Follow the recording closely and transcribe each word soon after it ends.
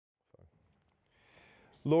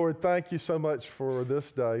Lord, thank you so much for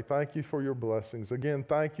this day. Thank you for your blessings. Again,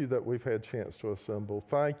 thank you that we've had a chance to assemble.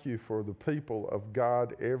 Thank you for the people of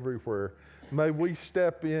God everywhere. May we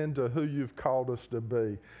step into who you've called us to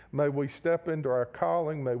be. May we step into our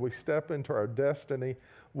calling. May we step into our destiny.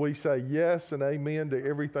 We say yes and amen to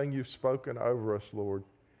everything you've spoken over us, Lord.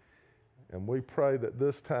 And we pray that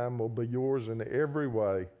this time will be yours in every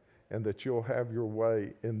way and that you'll have your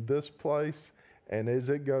way in this place and as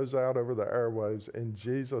it goes out over the airwaves. In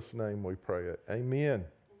Jesus' name we pray it. Amen.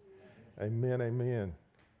 Amen, amen.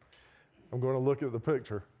 I'm going to look at the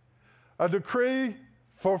picture. A decree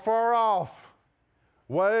for far off,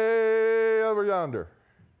 way over yonder.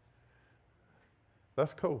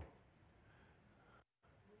 That's cool.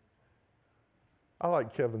 I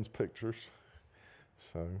like Kevin's pictures.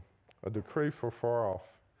 So, a decree for far off.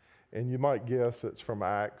 And you might guess it's from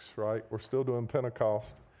Acts, right? We're still doing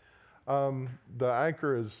Pentecost. The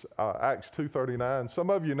anchor is Acts 2:39. Some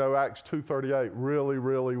of you know Acts 2:38 really,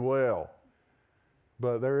 really well.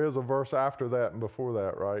 But there is a verse after that and before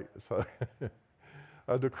that, right? So,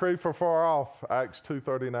 a decree for far off, Acts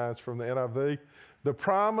 2:39 is from the NIV. The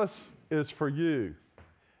promise is for you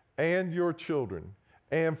and your children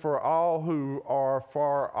and for all who are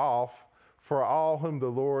far off, for all whom the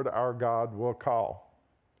Lord our God will call.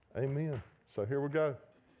 Amen. So here we go.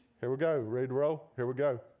 Here we go. Ready to roll? Here we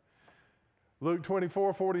go. Luke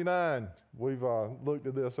 24:49. We've looked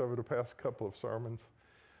at this over the past couple of sermons.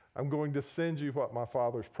 I'm going to send you what my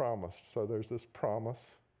Father's promised. So there's this promise,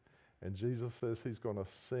 and Jesus says he's going to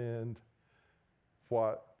send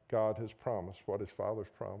what God has promised, what his Father's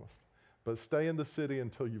promised. But stay in the city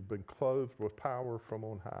until you've been clothed with power from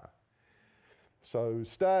on high. So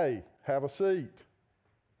stay, have a seat,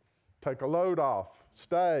 take a load off,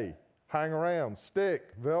 stay, hang around,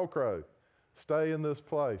 stick, Velcro. Stay in this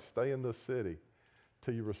place, stay in this city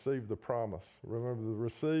till you receive the promise. Remember to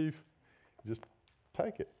receive, just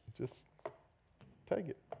take it. Just take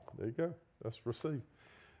it. There you go. That's receive.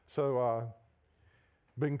 So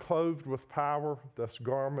being clothed with power, that's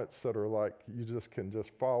garments that are like you just can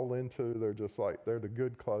just fall into. They're just like, they're the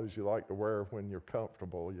good clothes you like to wear when you're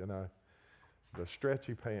comfortable, you know. The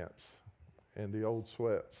stretchy pants and the old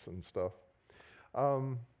sweats and stuff.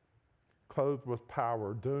 Clothed with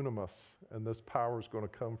power, dunamis, and this power is going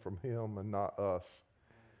to come from him and not us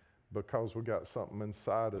because we got something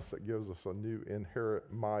inside us that gives us a new inherent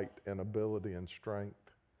might and ability and strength.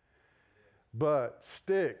 But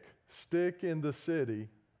stick in the city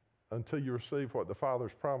until you receive what the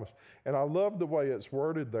Father's promised. And I love the way it's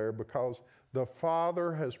worded there because the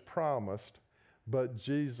Father has promised, but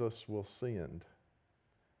Jesus will send.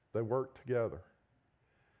 They work together.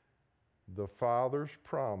 The Father's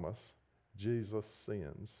promise, Jesus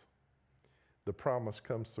sends. The promise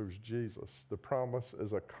comes through Jesus. The promise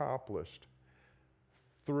is accomplished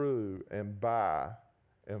through and by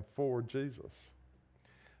and for Jesus.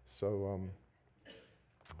 So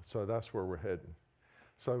that's where we're heading.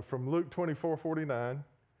 So from Luke 24:49,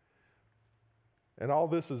 and all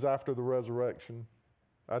this is after the resurrection.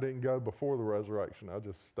 I didn't go before the resurrection. I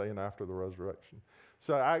just staying after the resurrection.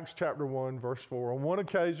 So Acts chapter 1, verse 4. On one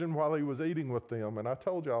occasion while he was eating with them, and I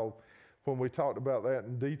told y'all when we talked about that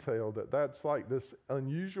in detail that that's like this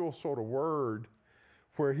unusual sort of word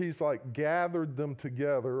where he's like gathered them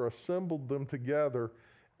together, assembled them together,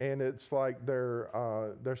 and it's like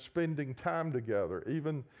they're spending time together.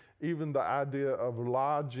 Even the idea of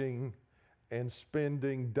lodging and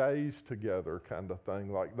spending days together kind of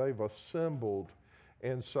thing, like they've assembled.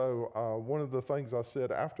 And so one of the things I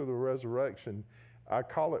said after the resurrection, I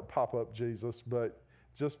call it pop-up Jesus, but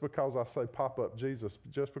just because I say pop-up Jesus,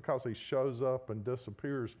 just because he shows up and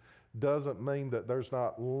disappears doesn't mean that there's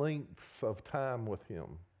not lengths of time with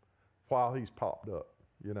him while he's popped up,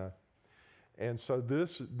 you know. And so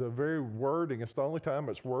the very wording, it's the only time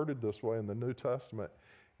it's worded this way in the New Testament,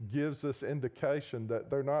 gives this indication that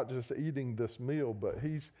they're not just eating this meal, but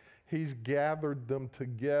he's gathered them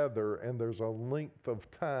together, and there's a length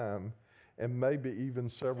of time and maybe even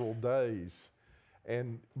several days.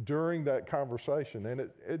 And during that conversation, and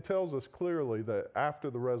it tells us clearly that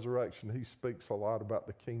after the resurrection, he speaks a lot about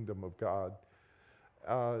the kingdom of God.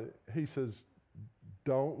 He says,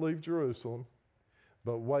 don't leave Jerusalem,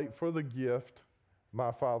 but wait for the gift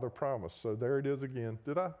my Father promised. So there it is again.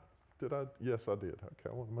 Did I? Yes, I did. Okay,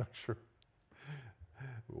 I want to make sure.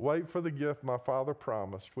 Wait for the gift my Father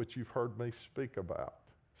promised, which you've heard me speak about.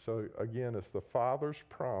 So again, it's the Father's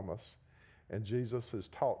promise, and Jesus has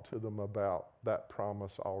talked to them about that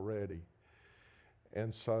promise already.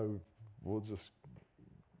 And so we'll just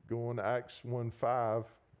go on to Acts 1:5.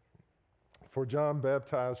 For John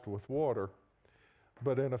baptized with water,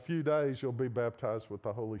 but in a few days you'll be baptized with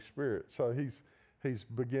the Holy Spirit. So he's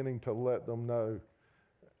beginning to let them know,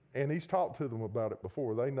 and he's talked to them about it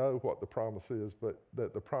before. They know what the promise is, but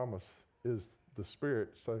that the promise is the Spirit.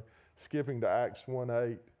 So skipping to Acts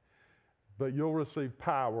 1:8, but you'll receive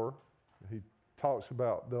power. He talks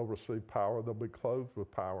about they'll receive power. They'll be clothed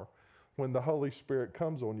with power. When the Holy Spirit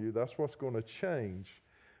comes on you, that's what's going to change,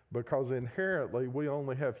 because inherently we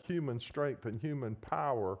only have human strength and human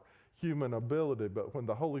power, human ability. But when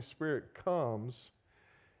the Holy Spirit comes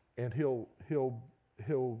and he'll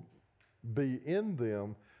be in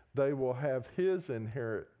them, they will have his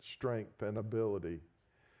inherent strength and ability.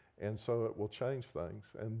 And so it will change things.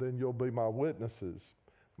 And then you'll be my witnesses,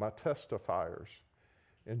 my testifiers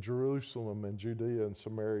in Jerusalem and Judea and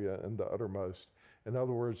Samaria and the uttermost. In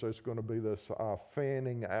other words, there's going to be this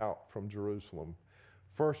fanning out from Jerusalem.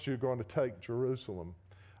 First, you're going to take Jerusalem.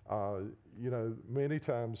 Many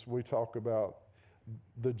times we talk about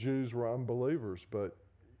the Jews were unbelievers, but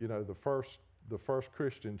the first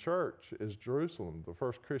Christian church is Jerusalem, the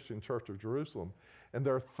first Christian church of Jerusalem. And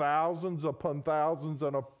there are thousands upon thousands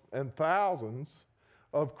and thousands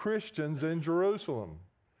of Christians in Jerusalem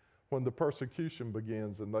when the persecution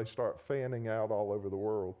begins and they start fanning out all over the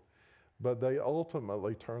world. But they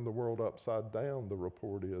ultimately turn the world upside down, the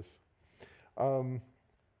report is.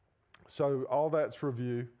 So all that's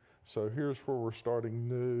review. So here's where we're starting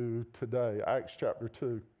new today. Acts chapter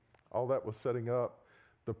 2. All that was setting up.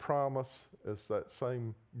 The promise is that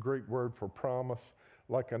same Greek word for promise,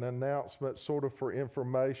 like an announcement, sort of for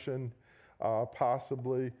information,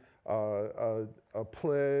 possibly a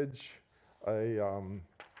pledge,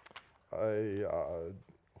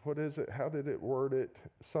 what is it? How did it word it?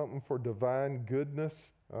 Something for divine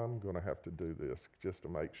goodness. I'm going to have to do this just to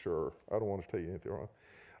make sure. I don't want to tell you anything wrong.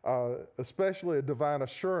 Especially a divine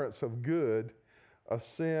assurance of good,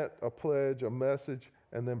 assent, a pledge, a message,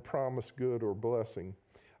 and then promise good or blessing.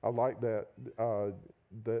 I like that,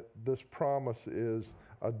 that this promise is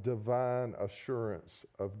a divine assurance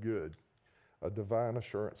of good, a divine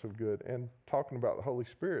assurance of good. And talking about the Holy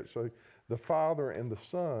Spirit, so the Father and the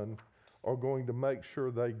Son are going to make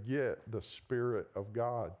sure they get the Spirit of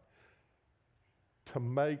God to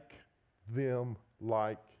make them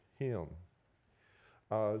like Him.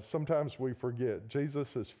 Sometimes we forget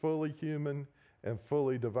Jesus is fully human and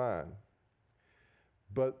fully divine.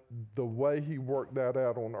 But the way He worked that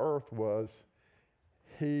out on earth was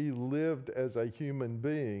He lived as a human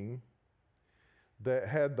being that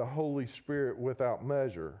had the Holy Spirit without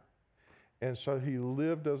measure. And so He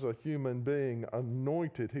lived as a human being,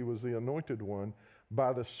 anointed. He was the anointed one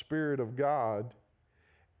by the Spirit of God.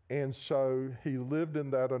 And so He lived in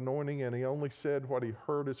that anointing, and He only said what He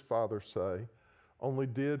heard His Father say, only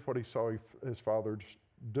did what He saw His Father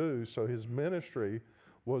do. So His ministry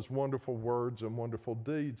was wonderful words and wonderful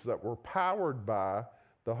deeds that were powered by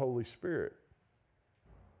the Holy Spirit.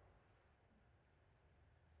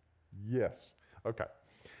 Yes. Okay.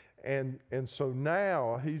 And so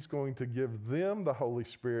now He's going to give them the Holy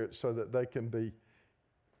Spirit so that they can be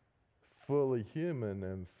fully human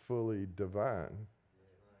and fully divine.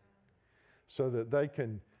 So that they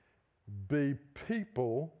can be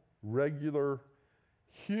people, regular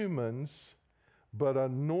humans, but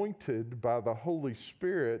anointed by the Holy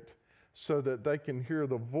Spirit so that they can hear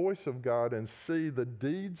the voice of God and see the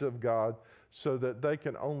deeds of God, so that they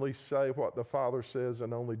can only say what the Father says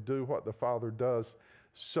and only do what the Father does,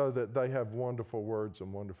 so that they have wonderful words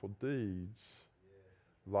and wonderful deeds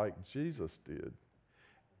like Jesus did.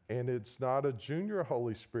 And it's not a junior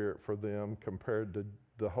Holy Spirit for them compared to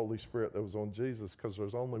the Holy Spirit that was on Jesus, because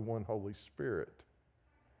there's only one Holy Spirit.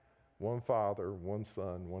 One Father, one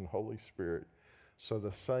Son, one Holy Spirit. So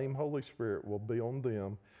the same Holy Spirit will be on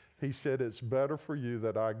them. He said, it's better for you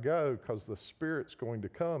that I go, because the Spirit's going to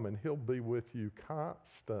come and He'll be with you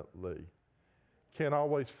constantly. Can't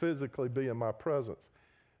always physically be in my presence,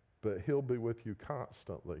 but He'll be with you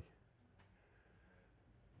constantly.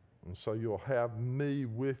 And so you'll have me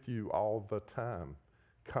with you all the time,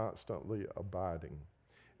 constantly abiding.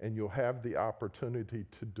 And you'll have the opportunity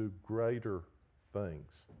to do greater things.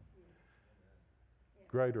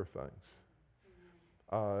 Greater things.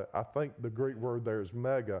 I think the Greek word there is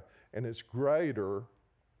mega, and it's greater.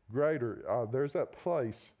 There's that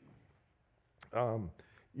place,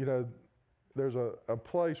 there's a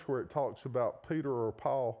place where it talks about Peter or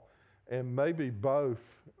Paul, and maybe both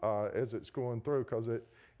as it's going through, because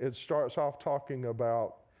it starts off talking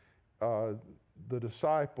about the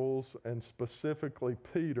disciples and specifically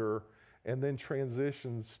Peter, and then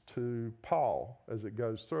transitions to Paul as it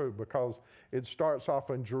goes through, because it starts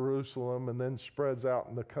off in Jerusalem and then spreads out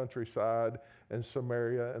in the countryside and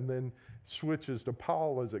Samaria, and then switches to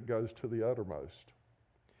Paul as it goes to the uttermost.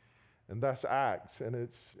 And that's Acts, and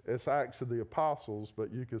it's Acts of the Apostles,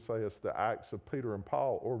 but you could say it's the Acts of Peter and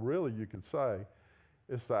Paul, or really you could say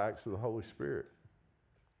it's the Acts of the Holy Spirit,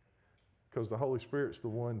 because the Holy Spirit's the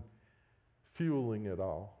one fueling it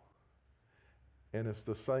all. And it's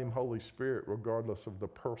the same Holy Spirit regardless of the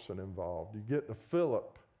person involved. You get to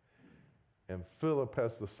Philip, and Philip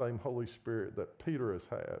has the same Holy Spirit that Peter has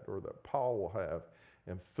had or that Paul will have.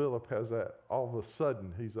 And Philip has that all of a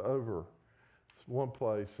sudden. He's over one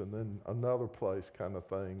place and then another place kind of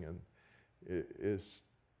thing. And it is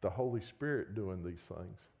the Holy Spirit doing these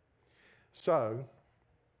things. So,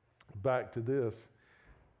 back to this.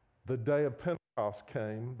 The day of Pentecost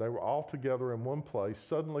came. They were all together in one place.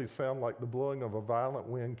 Suddenly, sound like the blowing of a violent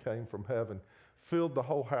wind came from heaven, filled the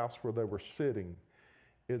whole house where they were sitting.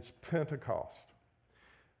 It's Pentecost.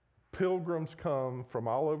 Pilgrims come from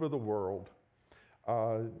all over the world.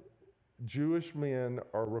 Jewish men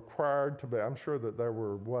are required to be, I'm sure that there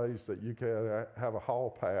were ways that you could have a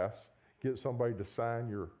hall pass, get somebody to sign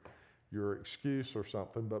your excuse or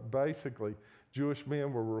something, but basically, Jewish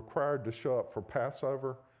men were required to show up for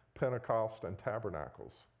Passover, Pentecost, and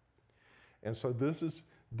Tabernacles. And so this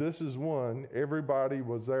is one. Everybody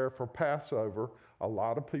was there for Passover. A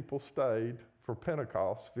lot of people stayed for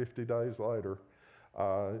Pentecost 50 days later.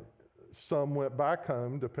 Some went back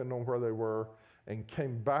home, depending on where they were, and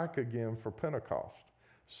came back again for Pentecost.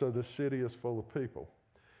 So the city is full of people.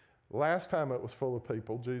 Last time it was full of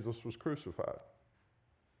people, Jesus was crucified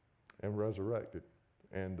and resurrected,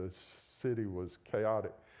 and the city was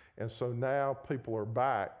chaotic. And so now people are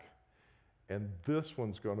back, and this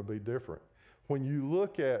one's going to be different. When you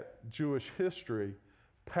look at Jewish history,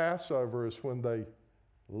 Passover is when they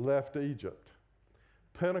left Egypt.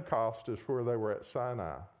 Pentecost is where they were at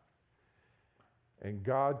Sinai. And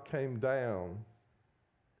God came down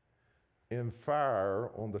in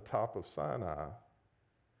fire on the top of Sinai.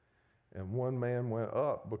 And one man went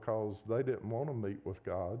up because they didn't want to meet with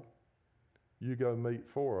God. You go meet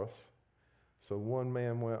for us. So one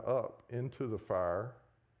man went up into the fire,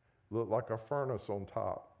 looked like a furnace on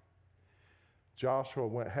top. Joshua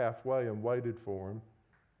went halfway and waited for him,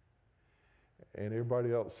 and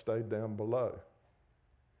everybody else stayed down below.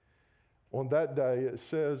 On that day, it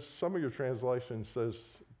says, some of your translations says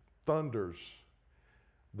thunders.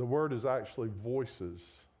 The word is actually voices.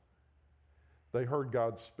 They heard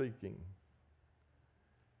God speaking.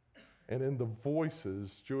 And in the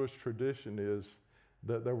voices, Jewish tradition is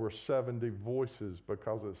that there were 70 voices,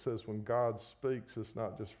 because it says when God speaks, it's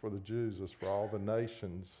not just for the Jews, it's for all the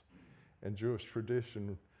nations. And Jewish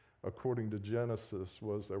tradition, according to Genesis,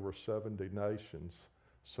 was there were 70 nations,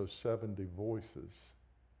 so 70 voices.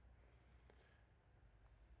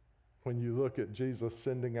 When you look at Jesus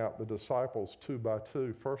sending out the disciples 2 by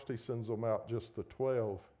 2, first he sends them out just the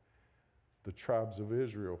 12, the tribes of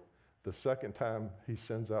Israel. The second time he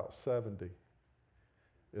sends out 70.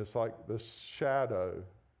 It's like this shadow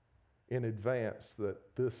in advance that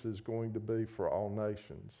this is going to be for all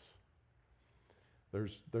nations.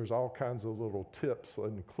 There's all kinds of little tips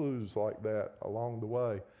and clues like that along the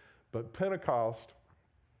way. But Pentecost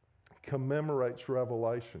commemorates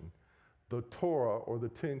Revelation. The Torah, or the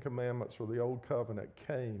Ten Commandments, or the Old Covenant,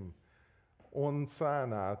 came on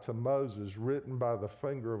Sinai to Moses, written by the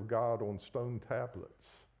finger of God on stone tablets.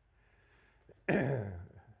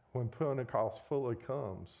 When Pentecost fully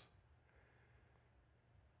comes,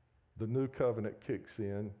 the new covenant kicks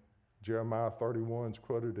in. Jeremiah 31 is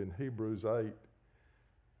quoted in Hebrews 8.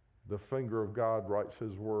 The finger of God writes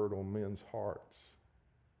his word on men's hearts.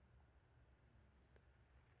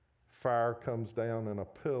 Fire comes down in a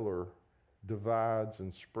pillar, divides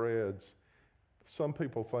and spreads. Some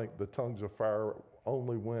people think the tongues of fire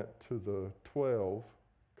only went to the 12,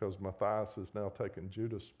 because Matthias has now taken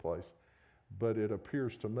Judas' place. But it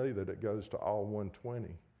appears to me that it goes to all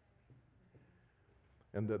 120,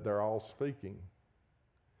 and that they're all speaking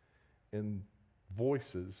in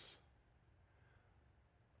voices,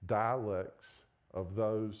 dialects of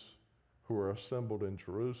those who are assembled in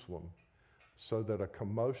Jerusalem, so that a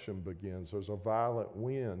commotion begins. There's a violent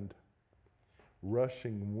wind,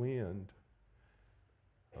 rushing wind.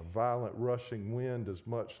 A violent rushing wind is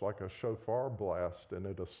much like a shofar blast, and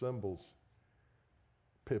it assembles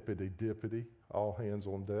pippity-dippity, all hands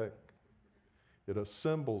on deck. It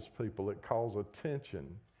assembles people, it calls attention,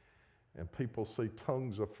 and people see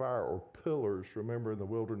tongues of fire or pillars. Remember, in the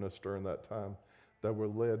wilderness during that time, they were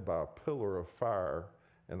led by a pillar of fire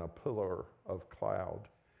and a pillar of cloud.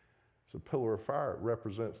 It's a pillar of fire. It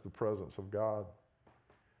represents the presence of God.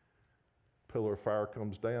 Pillar of fire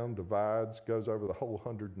comes down, divides, goes over the whole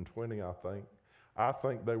 120, I think. I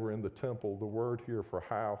think they were in the temple. The word here for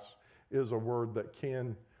house is a word that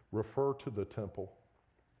can refer to the temple.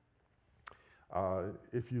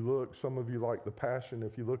 If you look, some of you like the Passion,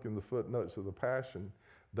 if you look in the footnotes of the Passion,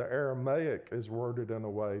 the Aramaic is worded in a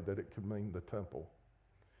way that it could mean the temple.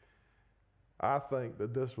 I think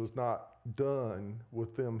that this was not done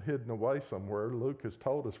with them hidden away somewhere. Luke has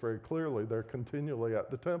told us very clearly they're continually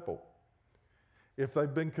at the temple. If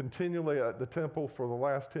they've been continually at the temple for the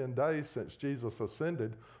last 10 days since Jesus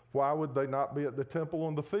ascended, why would they not be at the temple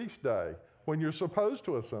on the feast day when you're supposed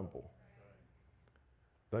to assemble?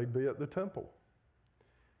 They'd be at the temple.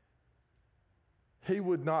 He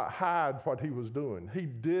would not hide what he was doing. He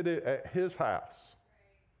did it at his house.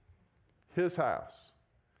 His house.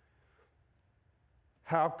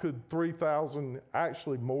 How could 3,000,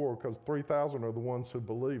 actually more, because 3,000 are the ones who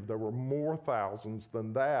believed. There were more thousands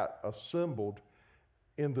than that assembled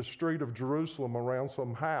in the street of Jerusalem around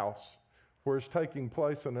some house where it's taking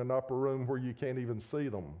place in an upper room where you can't even see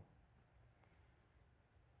them.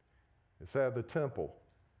 It's at the temple.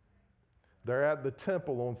 They're at the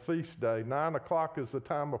temple on feast day. 9 o'clock is the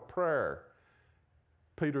time of prayer.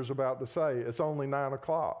 Peter's about to say, it's only 9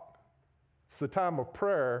 o'clock. It's the time of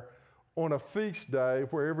prayer on a feast day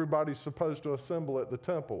where everybody's supposed to assemble at the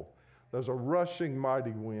temple. There's a rushing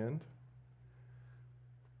mighty wind,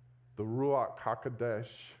 the Ruach HaKodesh,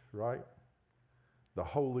 right? The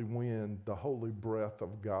holy wind, the holy breath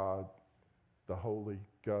of God, the Holy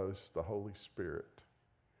Ghost, the Holy Spirit.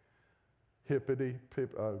 Hippity,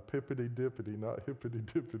 pippity dippity, not hippity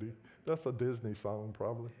dippity. That's a Disney song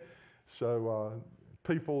probably. So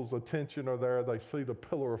people's attention are there. They see the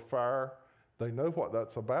pillar of fire. They know what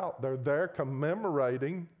that's about. They're there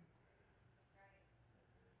commemorating.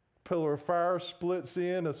 Pillar of fire splits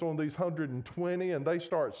in. It's on these 120, and they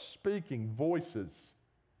start speaking voices.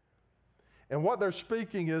 And what they're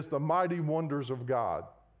speaking is the mighty wonders of God,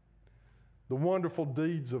 the wonderful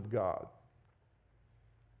deeds of God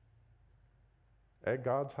at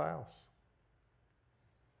God's house.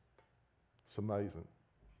 It's amazing.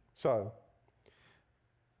 So,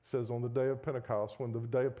 it says on the day of Pentecost, when the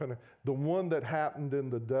day of Pentecost, the one that happened in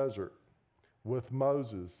the desert with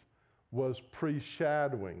Moses was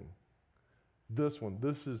pre-shadowing this one.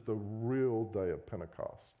 This is the real day of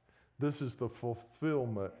Pentecost. This is the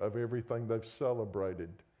fulfillment of everything they've celebrated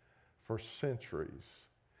for centuries.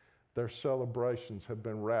 Their celebrations have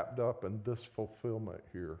been wrapped up in this fulfillment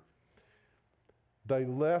here. They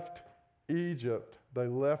left Egypt, they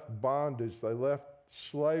left bondage, they left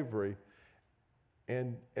slavery,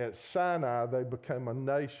 and at Sinai they became a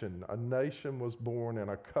nation. A nation was born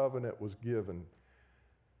and a covenant was given.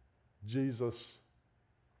 Jesus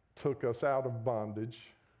took us out of bondage,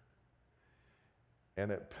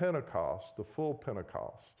 and at Pentecost, the full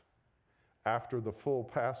Pentecost, after the full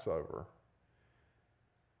Passover,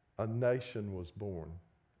 a nation was born.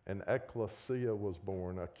 An ecclesia was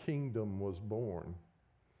born, a kingdom was born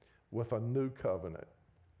with a new covenant,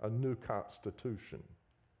 a new constitution.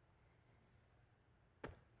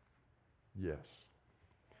 Yes.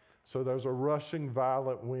 So there's a rushing,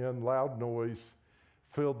 violent wind, loud noise,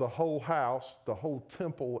 filled the whole house, the whole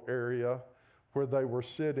temple area where they were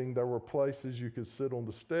sitting. There were places you could sit on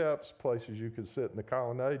the steps, places you could sit in the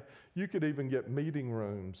colonnade. You could even get meeting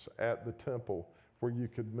rooms at the temple where you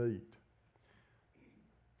could meet.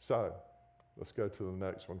 So, let's go to the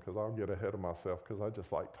next one because I'll get ahead of myself because I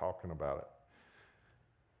just like talking about it.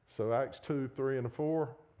 So Acts 2, 3, and 4.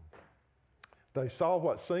 They saw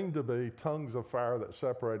what seemed to be tongues of fire that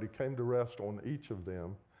separated, came to rest on each of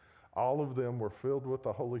them. All of them were filled with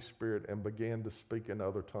the Holy Spirit and began to speak in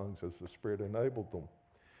other tongues as the Spirit enabled them.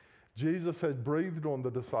 Jesus had breathed on the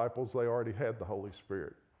disciples. They already had the Holy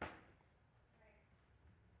Spirit.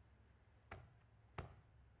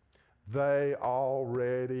 They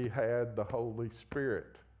already had the Holy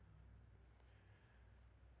Spirit.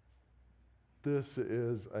 This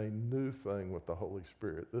is a new thing with the Holy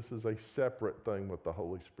Spirit. This is a separate thing with the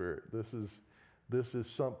Holy Spirit. This is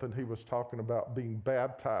something he was talking about, being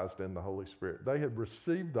baptized in the Holy Spirit. They had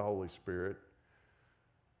received the Holy Spirit.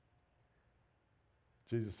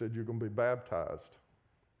 Jesus said, you're going to be baptized.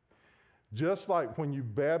 Just like when you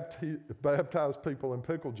baptize people in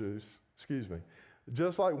pickle juice,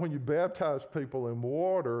 just like when you baptize people in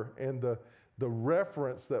water, and the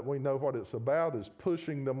reference that we know what it's about is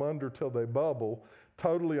pushing them under till they bubble,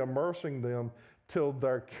 totally immersing them till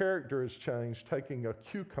their character is changed, taking a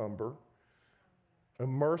cucumber,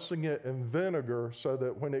 immersing it in vinegar so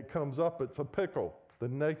that when it comes up, it's a pickle. The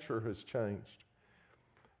nature has changed.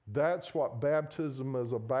 That's what baptism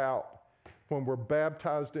is about. When we're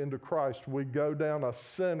baptized into Christ, we go down a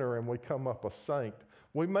sinner and we come up a saint.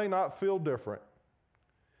 We may not feel different,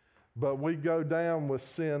 but we go down with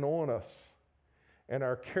sin on us, and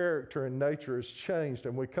our character and nature is changed,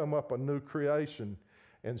 and we come up a new creation,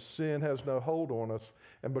 and sin has no hold on us.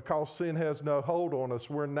 And because sin has no hold on us,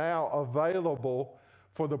 we're now available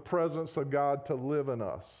for the presence of God to live in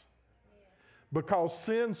us. Because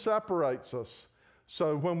sin separates us.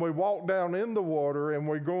 So when we walk down in the water and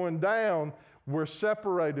we're going down, we're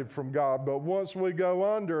separated from God. But once we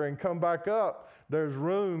go under and come back up, there's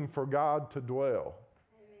room for God to dwell.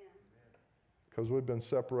 Because we've been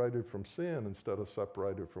separated from sin instead of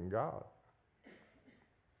separated from God.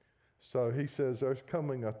 So he says there's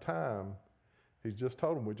coming a time, he's just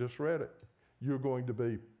told them, we just read it, you're going to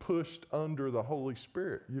be pushed under the Holy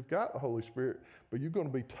Spirit. You've got the Holy Spirit, but you're going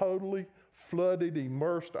to be totally flooded,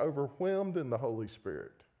 immersed, overwhelmed in the Holy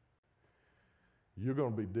Spirit. You're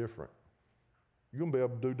going to be different. You're going to be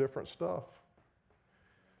able to do different stuff.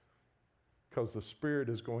 Because the Spirit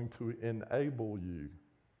is going to enable you,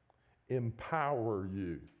 empower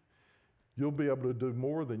you. You'll be able to do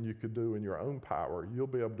more than you could do in your own power. You'll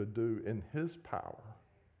be able to do in His power.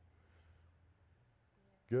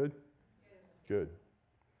 Good? Good.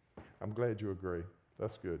 I'm glad you agree.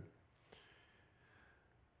 That's good.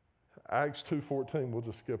 Acts 2:14, we'll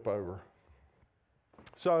just skip over.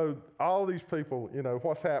 So all these people,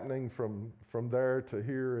 what's happening from there to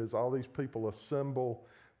here is all these people assemble.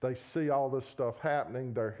 They see all this stuff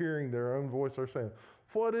happening. They're hearing their own voice. They're saying,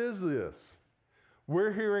 what is this?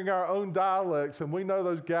 We're hearing our own dialects, and we know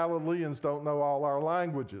those Galileans don't know all our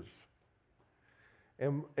languages.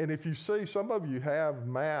 And if you see, some of you have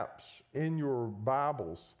maps in your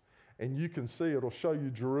Bibles, and you can see it'll show you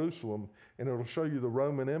Jerusalem, and it'll show you the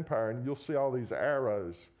Roman Empire, and you'll see all these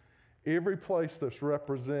arrows. Every place that's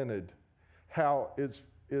represented, how it's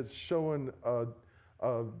showing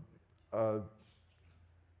an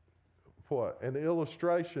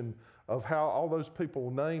illustration of how all those people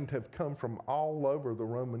named have come from all over the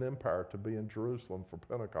Roman Empire to be in Jerusalem for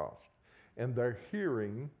Pentecost. And they're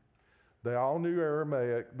hearing, they all knew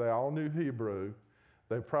Aramaic, they all knew Hebrew,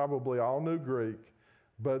 they probably all knew Greek,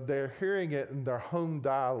 but they're hearing it in their home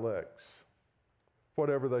dialects,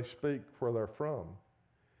 whatever they speak where they're from.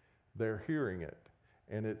 They're hearing it,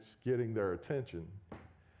 and it's getting their attention.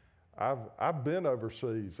 I've been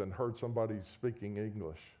overseas and heard somebody speaking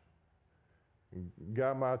English.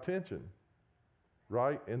 Got my attention,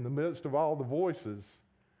 right? In the midst of all the voices,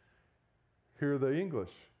 hear the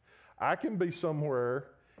English. I can be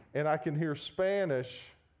somewhere and I can hear Spanish,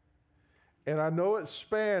 and I know it's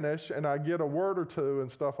Spanish, and I get a word or two and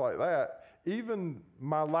stuff like that. Even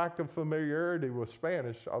my lack of familiarity with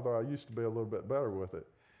Spanish, although I used to be a little bit better with it,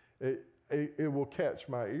 it will catch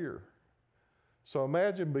my ear. So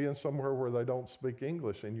imagine being somewhere where they don't speak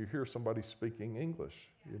English and you hear somebody speaking English,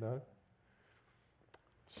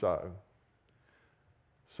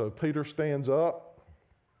 So Peter stands up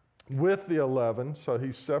with the 11, so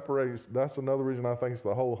he separates. That's another reason I think it's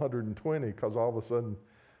the whole 120, because all of a sudden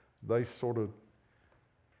they sort of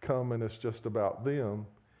come and it's just about them.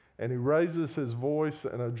 And he raises his voice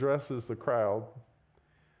and addresses the crowd.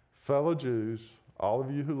 Fellow Jews, all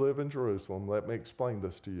of you who live in Jerusalem, let me explain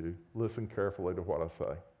this to you. Listen carefully to what I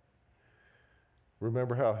say.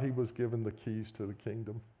 Remember how he was given the keys to the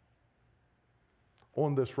kingdom?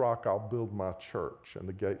 On this rock I'll build my church, and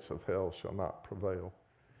the gates of hell shall not prevail.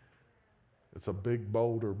 It's a big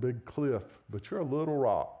boulder, big cliff, but you're a little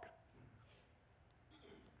rock.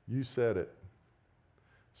 You said it.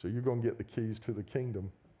 So you're going to get the keys to the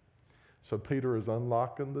kingdom. So Peter is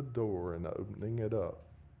unlocking the door and opening it up.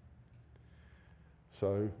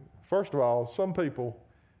 So, first of all, some people,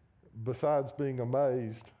 besides being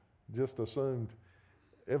amazed, just assumed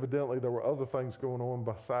evidently there were other things going on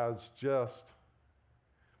besides just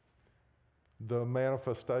the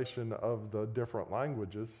manifestation of the different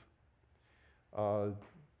languages. I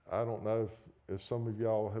don't know if some of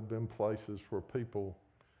y'all have been places where people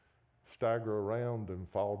stagger around and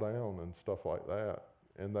fall down and stuff like that,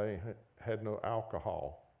 and they had no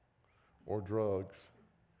alcohol or drugs.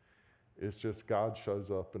 It's just God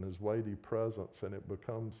shows up in his weighty presence, and it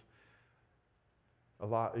becomes a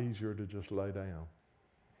lot easier to just lay down.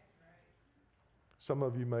 Some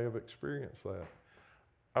of you may have experienced that.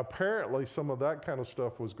 Apparently, some of that kind of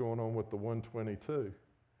stuff was going on with the 122,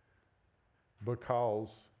 because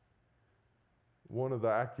one of the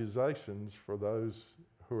accusations for those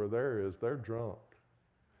who are there is they're drunk.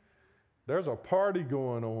 There's a party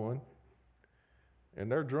going on,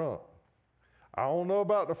 and they're drunk. I don't know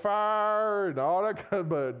about the fire and all that kind of,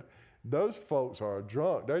 but Those folks are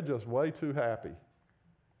drunk. They're just way too happy.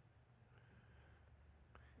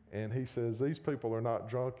 And he says, these people are not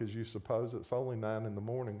drunk as you suppose. It's only 9 in the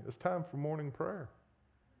morning. It's time for morning prayer.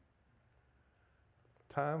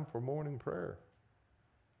 Time for morning prayer.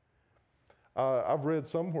 I've read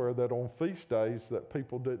somewhere that on feast days that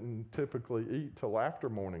people didn't typically eat till after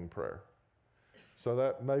morning prayer. So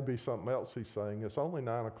that may be something else he's saying. It's only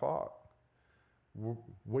 9 o'clock.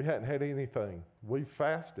 We hadn't had anything. We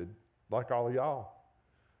fasted like all of y'all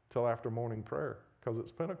till after morning prayer because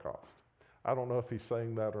it's Pentecost. I don't know if he's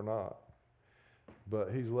saying that or not, but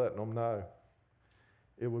he's letting them know.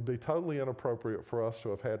 It would be totally inappropriate for us to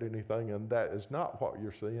have had anything, and that is not what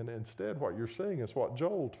you're seeing. Instead, what you're seeing is what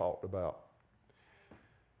Joel talked about.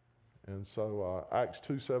 And so Acts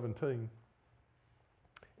 2:17,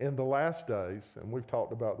 in the last days, and we've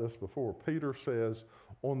talked about this before, Peter says,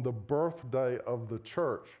 on the birthday of the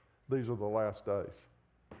church, these are the last days.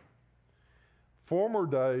 Former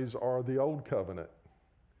days are the old covenant.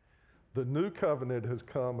 The new covenant has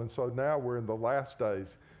come, and so now we're in the last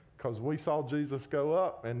days because we saw Jesus go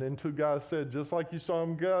up, and then 2 guys said, just like you saw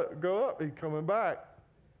him go up, he's coming back.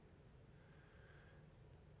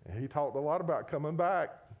 And he talked a lot about coming back.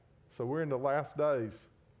 So we're in the last days.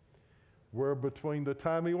 We're between the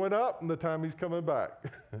time he went up and the time he's coming back.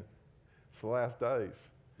 It's the last days.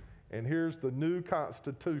 And here's the new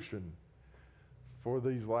constitution for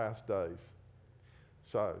these last days.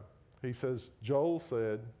 So he says, Joel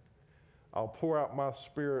said, I'll pour out my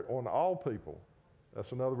spirit on all people.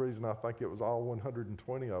 That's another reason I think it was all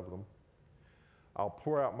 120 of them. I'll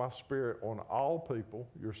pour out my spirit on all people.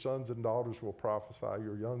 Your sons and daughters will prophesy.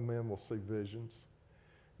 Your young men will see visions.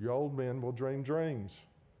 Your old men will dream dreams.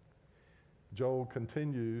 Joel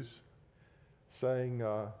continues saying,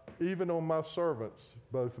 even on my servants,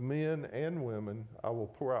 both men and women, I will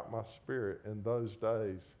pour out my spirit in those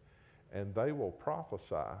days, and they will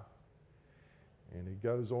prophesy. And he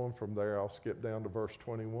goes on from there. I'll skip down to verse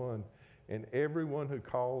 21. And everyone who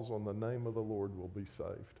calls on the name of the Lord will be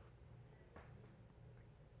saved.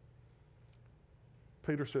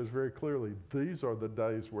 Peter says very clearly, these are the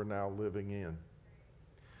days we're now living in.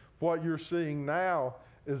 What you're seeing now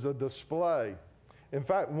is a display. In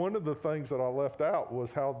fact, one of the things that I left out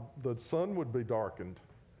was how the sun would be darkened.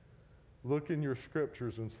 Look in your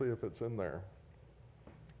scriptures and see if it's in there.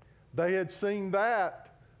 They had seen that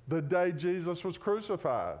the day Jesus was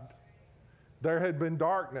crucified. There had been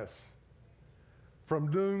darkness. From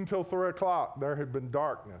noon till 3 o'clock, there had been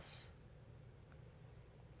darkness.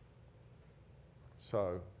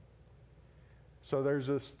 So there's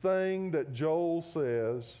this thing that Joel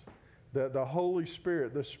says that the Holy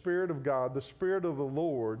Spirit, the Spirit of God, the Spirit of the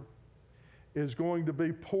Lord is going to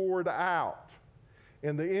be poured out.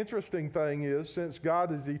 And the interesting thing is, since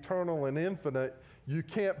God is eternal and infinite, you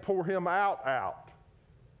can't pour him out.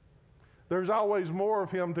 There's always more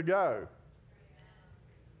of him to go.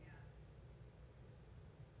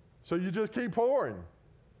 So you just keep pouring,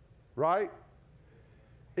 right?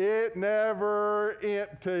 It never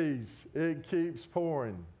empties. It keeps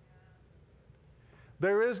pouring.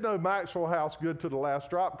 There is no Maxwell House good to the last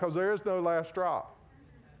drop because there is no last drop.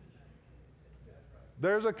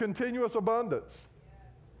 There's a continuous abundance.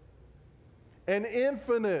 An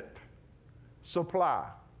infinite supply.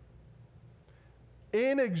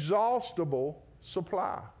 Inexhaustible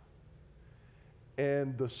supply.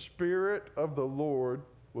 And the Spirit of the Lord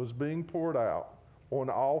was being poured out on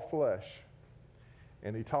all flesh.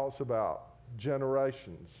 And he talks about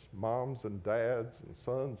generations, moms and dads and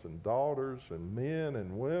sons and daughters and men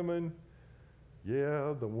and women.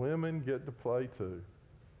 Yeah, the women get to play too.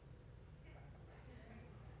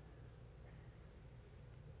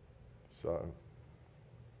 So,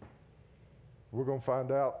 we're going to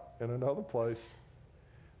find out in another place,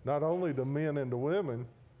 not only the men and the women,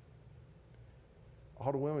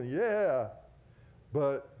 all the women, yeah,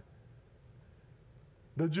 but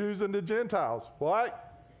the Jews and the Gentiles. What?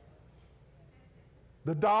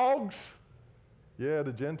 The dogs? Yeah,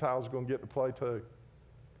 the Gentiles are going to get to play too.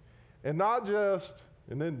 And not just,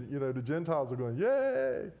 and then, the Gentiles are going,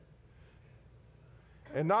 yay.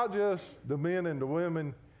 And not just the men and the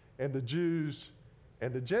women and the Jews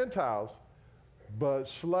and the Gentiles, but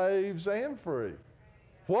slaves and free.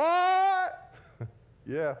 What?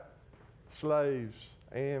 Yeah, slaves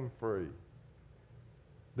and free.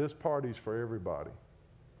 This party's for everybody.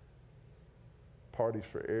 Party's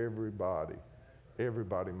for everybody.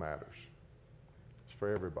 Everybody matters. It's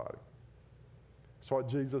for everybody. It's what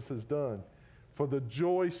Jesus has done. For the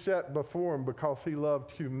joy set before him, because he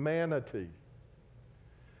loved humanity.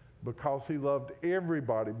 Because he loved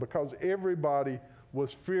everybody. Because everybody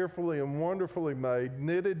was fearfully and wonderfully made,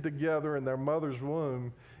 knitted together in their mother's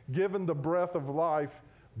womb, given the breath of life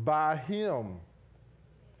by him.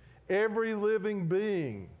 Every living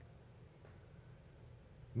being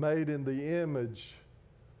made in the image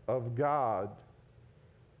of God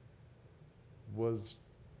was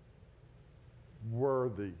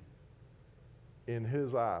worthy in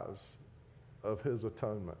his eyes of his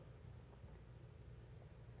atonement.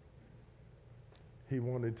 He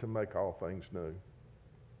wanted to make all things new.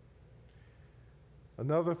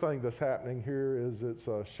 Another thing that's happening here is it's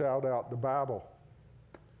a shout out to Babel.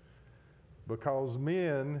 Because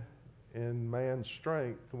men in man's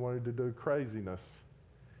strength wanted to do craziness.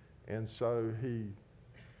 And so he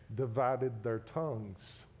divided their tongues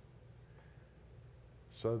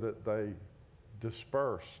so that they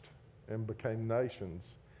dispersed and became nations.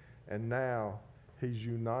 And now he's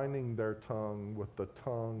uniting their tongue with the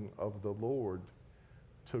tongue of the Lord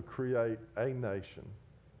to create a nation,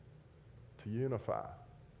 to unify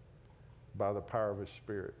by the power of his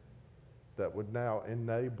Spirit that would now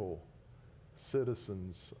enable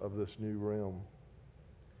citizens of this new realm.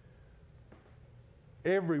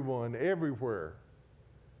 Everyone, everywhere,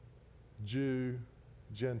 Jew,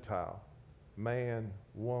 Gentile, man,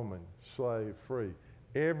 woman, slave, free,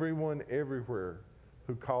 everyone, everywhere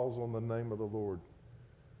who calls on the name of the Lord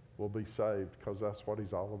will be saved, because that's what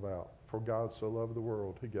he's all about. For God so loved the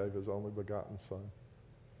world, he gave his only begotten Son.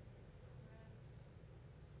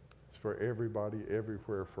 It's for everybody,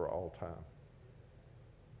 everywhere, for all time.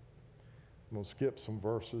 I'm going to skip some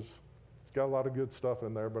verses. It's got a lot of good stuff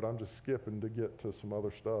in there, but I'm just skipping to get to some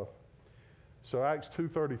other stuff. So Acts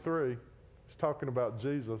 2:33 is talking about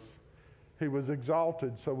Jesus. He was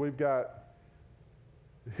exalted. So we've got,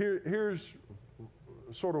 here's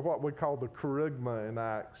sort of what we call the kerygma in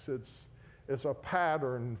Acts. It's a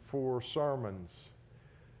pattern for sermons.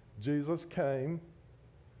 Jesus came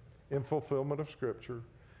in fulfillment of Scripture.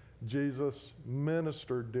 Jesus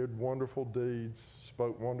ministered, did wonderful deeds,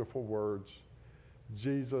 spoke wonderful words.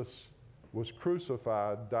 Jesus was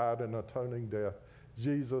crucified, died an atoning death.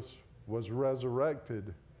 Jesus was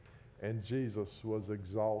resurrected, and Jesus was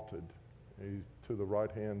exalted to the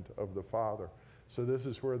right hand of the Father. So this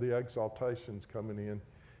is where the exaltation's coming in.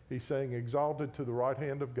 He's saying exalted to the right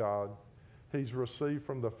hand of God. He's received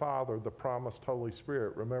from the Father the promised Holy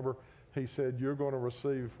Spirit. Remember, he said, you're going to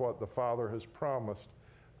receive what the Father has promised.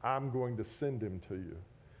 I'm going to send him to you.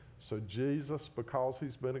 So Jesus, because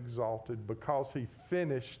he's been exalted, because he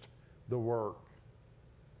finished the work.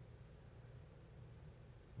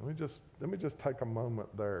 Let me just take a moment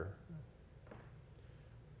there.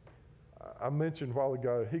 I mentioned a while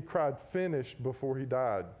ago, he cried finished before he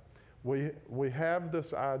died. We have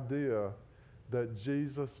this idea that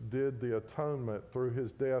Jesus did the atonement through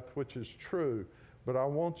his death, which is true, but I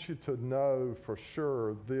want you to know for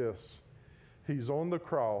sure this. He's on the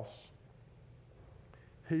cross.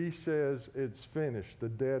 He says it's finished. The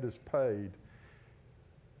debt is paid.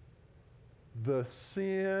 The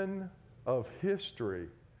sin of history,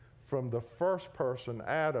 from the first person,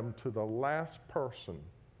 Adam, to the last person,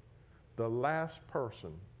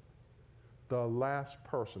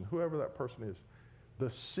 whoever that person is,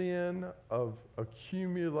 the sin of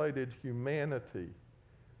accumulated humanity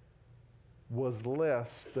was less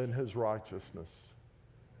than his righteousness.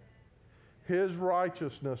 His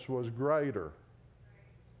righteousness was greater.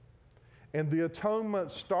 And the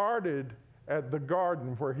atonement started at the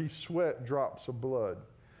garden where he sweat drops of blood.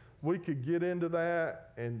 We could get into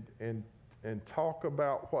that and talk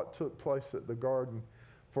about what took place at the garden.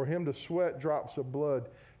 For him to sweat drops of blood,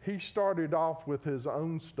 he started off with his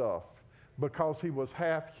own stuff because he was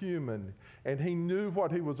half human and he knew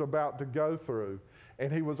what he was about to go through.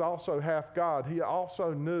 And he was also half God. He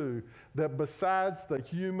also knew that besides the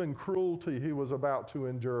human cruelty he was about to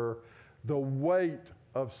endure, the weight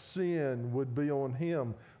of sin would be on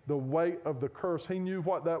him, the weight of the curse. He knew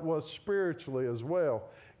what that was spiritually as well.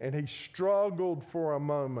 And he struggled for a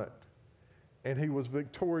moment, and he was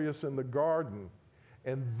victorious in the garden.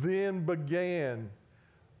 And then began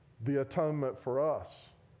the atonement for us.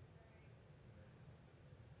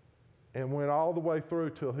 And went all the way through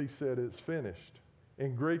till he said it's finished.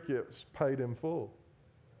 In Greek, it's paid in full.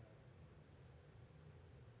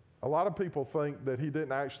 A lot of people think that he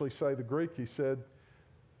didn't actually say the Greek. He said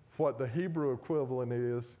what the Hebrew equivalent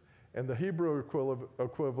is, and the Hebrew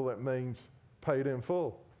equivalent means paid in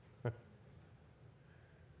full.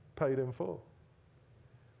 Paid in full.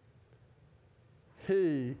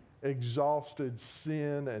 He exhausted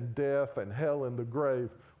sin and death and hell and the grave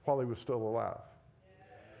while he was still alive.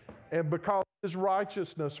 And because his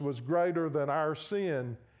righteousness was greater than our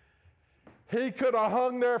sin, He could have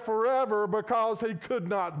hung there forever because he could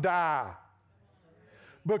not die.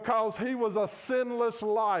 Because he was a sinless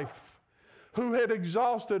life who had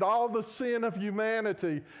exhausted all the sin of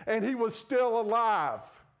humanity, and he was still alive.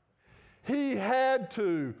 He had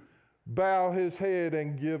to bow his head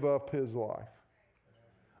and give up his life,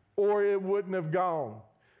 or it wouldn't have gone,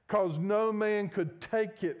 because no man could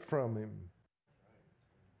take it from him,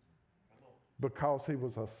 because he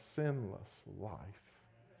was a sinless life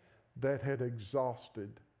that had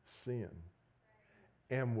exhausted sin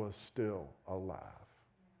and was still alive.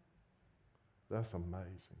 That's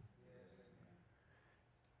amazing.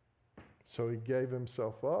 So he gave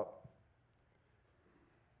himself up.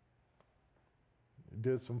 He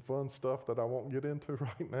did some fun stuff that I won't get into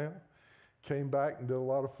right now. Came back and did a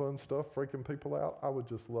lot of fun stuff, freaking people out. I would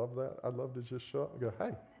just love that. I'd love to just shut up and go,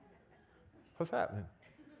 hey, what's happening?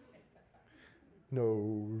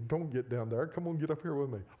 No, don't get down there. Come on, get up here with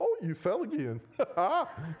me. Oh, you fell again.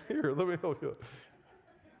 Here, let me help you.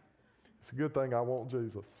 It's a good thing I want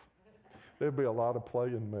Jesus. There'd be a lot of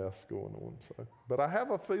playing mess going on. So, but I have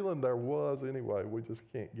a feeling there was anyway. We just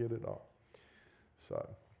can't get it all.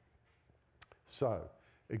 So,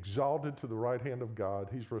 exalted to the right hand of God,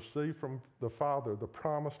 he's received from the Father the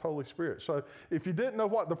promised Holy Spirit. So if you didn't know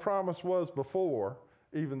what the promise was before,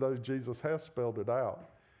 even though Jesus has spelled it out,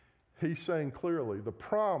 he's saying clearly the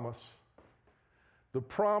promise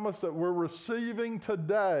that we're receiving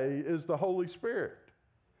today is the Holy Spirit.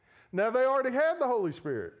 Now, they already had the Holy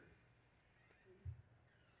Spirit.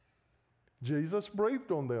 Jesus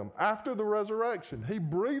breathed on them. After the resurrection, he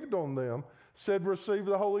breathed on them, said, receive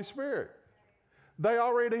the Holy Spirit. They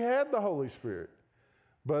already had the Holy Spirit,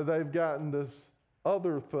 but they've gotten this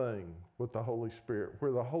other thing with the Holy Spirit,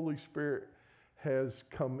 where the Holy Spirit has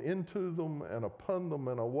come into them and upon them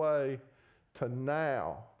in a way to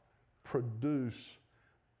now produce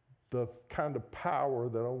the kind of power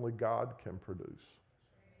that only God can produce.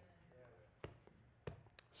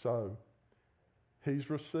 So, he's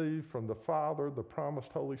received from the Father the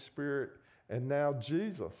promised Holy Spirit, and now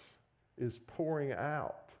Jesus is pouring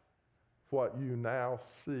out what you now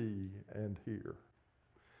see and hear.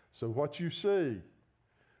 So what you see,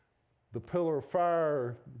 the pillar of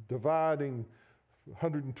fire dividing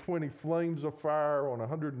 120 flames of fire on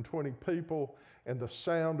 120 people, and the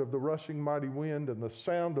sound of the rushing mighty wind and the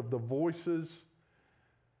sound of the voices,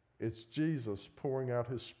 it's Jesus pouring out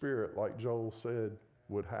his Spirit like Joel said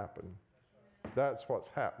would happen. That's what's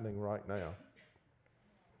happening right now.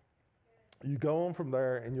 You go on from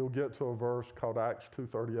there and you'll get to a verse called Acts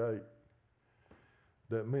 2:38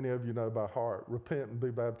 that many of you know by heart. Repent and be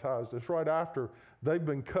baptized. It's right after they've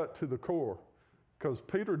been cut to the core, because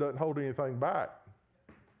Peter doesn't hold anything back.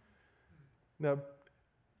 Now,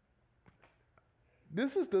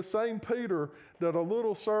 this is the same Peter that a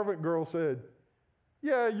little servant girl said,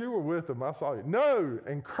 yeah, you were with him, I saw you. No,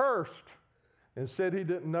 and cursed and said he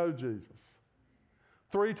didn't know Jesus.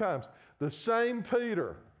 3 times. The same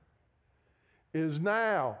Peter is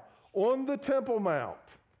now on the Temple Mount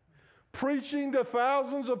preaching to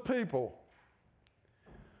thousands of people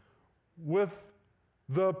with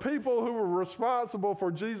the people who were responsible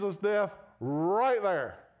for Jesus' death right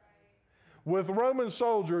there, with Roman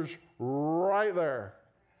soldiers right there.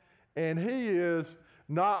 And he is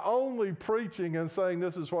not only preaching and saying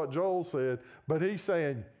this is what Joel said, but he's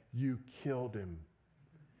saying, you killed him.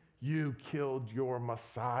 You killed your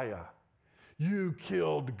Messiah. You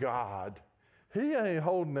killed God. He ain't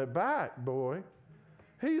holding it back, boy.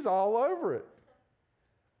 He's all over it.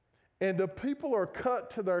 And the people are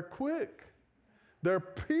cut to their quick. They're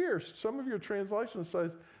pierced. Some of your translations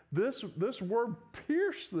says this word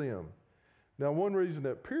pierced them. Now, one reason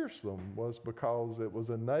it pierced them was because it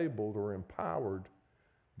was enabled or empowered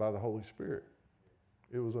by the Holy Spirit.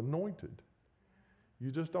 It was anointed.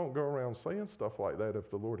 You just don't go around saying stuff like that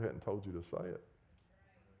if the Lord hadn't told you to say it.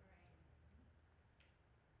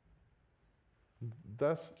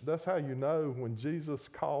 That's how you know when Jesus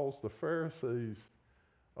calls the Pharisees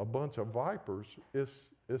a bunch of vipers,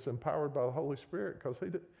 it's empowered by the Holy Spirit, because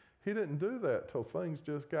he didn't do that till things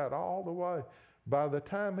just got all the way. By the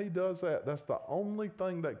time he does that, that's the only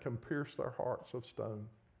thing that can pierce their hearts of stone.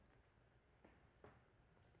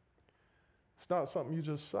 It's not something you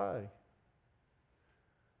just say.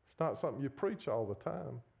 It's not something you preach all the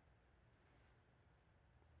time.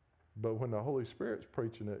 But when the Holy Spirit's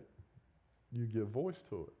preaching it, you give voice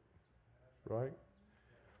to it, right?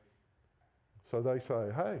 So they say,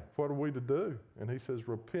 hey, what are we to do? And he says,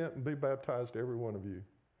 repent and be baptized, every one of you,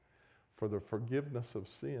 for the forgiveness of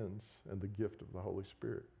sins and the gift of the Holy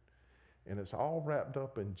Spirit. And it's all wrapped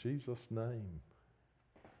up in Jesus' name.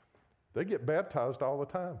 They get baptized all the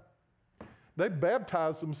time. They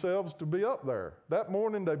baptized themselves to be up there. That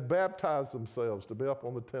morning, they baptized themselves to be up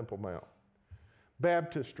on the Temple Mount.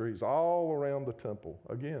 Baptistries all around the temple.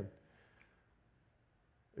 Again,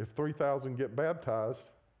 if 3,000 get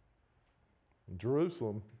baptized in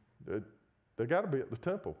Jerusalem, they got to be at the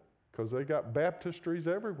temple because they got baptistries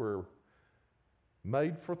everywhere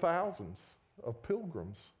made for thousands of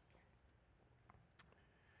pilgrims.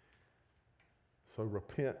 So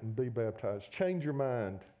repent and be baptized. Change your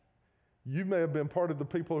mind. You may have been part of the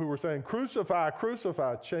people who were saying, crucify,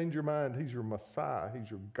 crucify. Change your mind. He's your Messiah.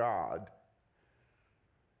 He's your God.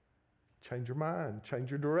 Change your mind.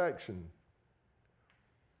 Change your direction.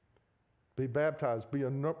 Be baptized. Be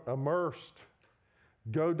immersed.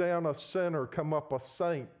 Go down a sinner, come up a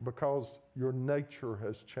saint, because your nature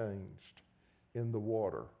has changed in the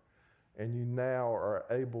water. And you now are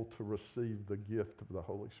able to receive the gift of the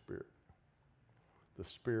Holy Spirit, the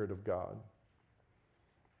Spirit of God.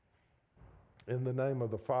 In the name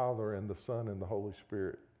of the Father and the Son and the Holy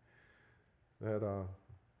Spirit. That's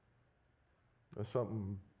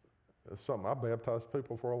something I baptized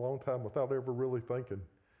people for a long time without ever really thinking,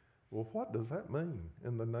 well, what does that mean?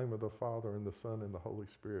 In the name of the Father and the Son and the Holy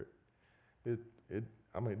Spirit. It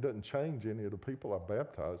doesn't change any of the people I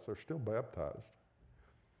baptized. They're still baptized.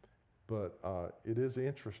 But it is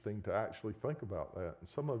interesting to actually think about that. And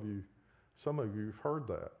some of you have heard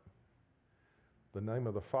that. The name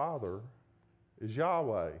of the Father is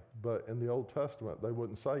Yahweh, but in the Old Testament, they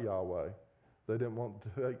wouldn't say Yahweh. They didn't want to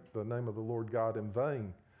take the name of the Lord God in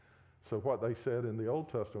vain. So what they said in the Old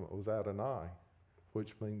Testament was Adonai,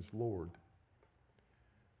 which means Lord.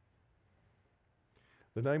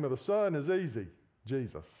 The name of the Son is easy,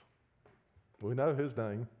 Jesus. We know his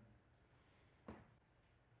name.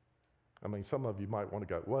 Some of you might want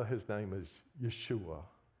to go, well, his name is Yeshua.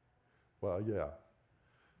 Well, yeah,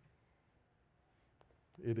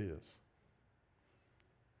 it is.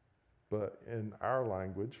 But in our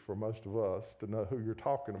language, for most of us, to know who you're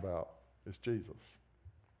talking about is Jesus.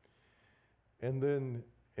 And then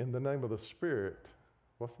in the name of the Spirit,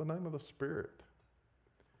 what's the name of the Spirit?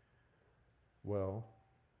 Well,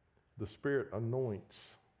 the Spirit anoints.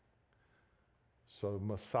 So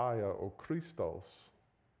Messiah or Christos,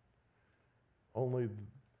 only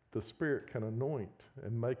the Spirit can anoint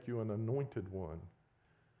and make you an anointed one.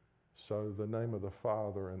 So the name of the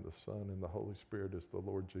Father and the Son and the Holy Spirit is the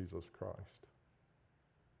Lord Jesus Christ.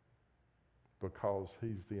 Because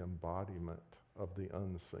he's the embodiment of the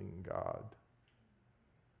unseen God.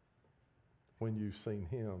 When you've seen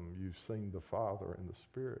him, you've seen the Father and the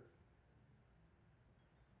Spirit.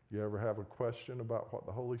 You ever have a question about what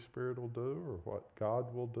the Holy Spirit will do or what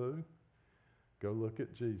God will do? Go look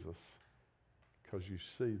at Jesus, because you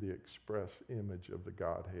see the express image of the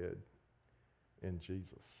Godhead in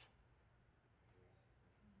Jesus.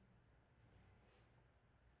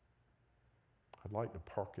 I'd like to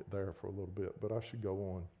park it there for a little bit, but I should go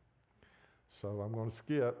on. So I'm going to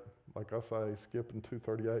skip, like I say, skipping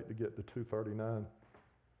 238 to get to 239.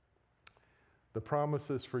 The promise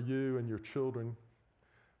is for you and your children,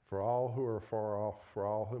 for all who are far off, for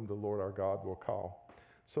all whom the Lord our God will call.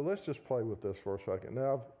 So let's just play with this for a second.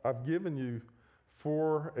 Now, I've given you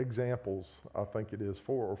 4 examples, I think it is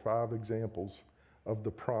 4 or 5 examples of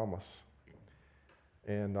the promise.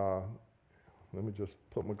 And let me just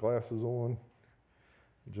put my glasses on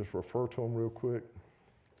and just refer to them real quick.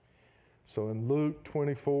 So in Luke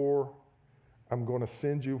 24, I'm going to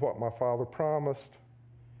send you what my Father promised.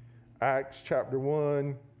 Acts chapter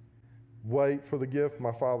 1, wait for the gift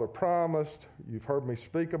my Father promised. You've heard me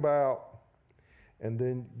speak about. And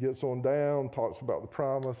then gets on down, talks about the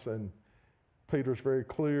promise, and Peter's very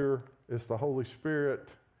clear, it's the Holy Spirit.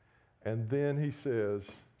 And then he says,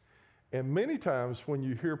 and many times when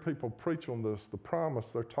you hear people preach on this, the promise,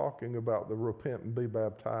 they're talking about the repent and be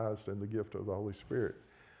baptized and the gift of the Holy Spirit.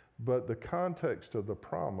 But the context of the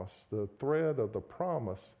promise, the thread of the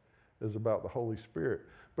promise is about the Holy Spirit.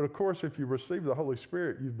 But of course, if you receive the Holy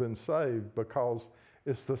Spirit, you've been saved, because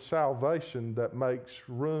it's the salvation that makes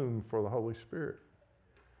room for the Holy Spirit.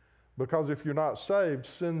 Because if you're not saved,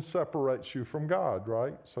 sin separates you from God,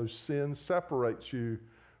 right? So sin separates you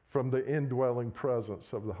from the indwelling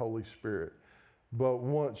presence of the Holy Spirit. But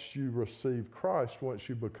once you receive Christ, once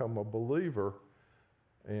you become a believer,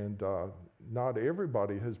 and not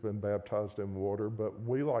everybody has been baptized in water, but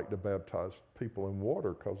we like to baptize people in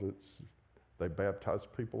water because they baptize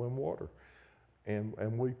people in water. And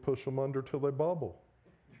we push them under till they bubble.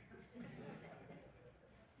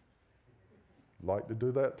 Like to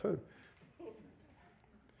do that too.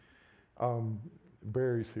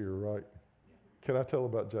 Barry's here, right? Can I tell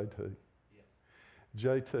about JT? Yes.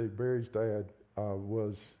 JT, Barry's dad,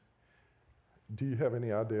 was Do you have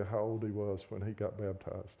any idea how old he was when he got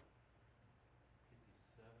baptized?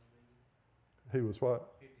 57 maybe? He was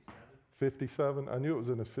what? 57. 57? I knew it was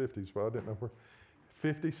in his 50s, but I didn't know where.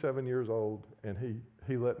 57 years old, and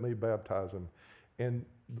he let me baptize him. And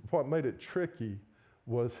what made it tricky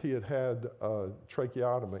was he had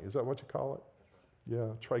tracheotomy. Is that what you call it? That's right.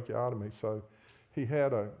 Yeah, tracheotomy. So he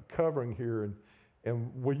had a covering here,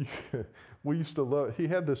 and we used to love. He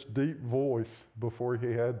had this deep voice before he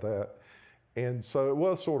had that, and so it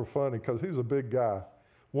was sort of funny because he was a big guy.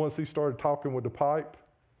 Once he started talking with the pipe,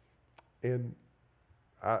 and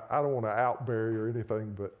I don't want to out Barry or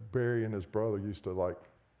anything, but Barry and his brother used to like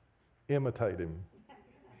imitate him.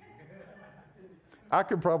 I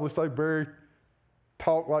could probably say, Barry,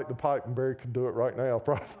 talk like the pipe, and Barry could do it right now,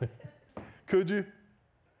 probably. Could you?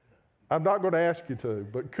 I'm not going to ask you to,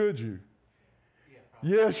 but could you?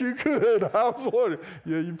 Yeah, yes, you could. I was wondering.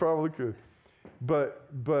 Yeah, you probably could.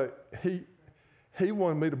 But he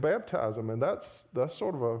wanted me to baptize him, and that's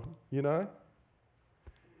sort of a, you know,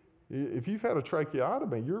 if you've had a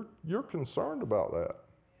tracheotomy, you're concerned about that.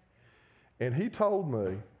 And he told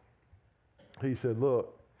me, he said,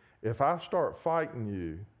 look, if I start fighting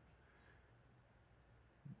you,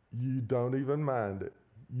 you don't even mind it.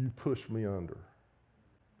 You push me under.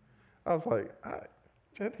 I was like,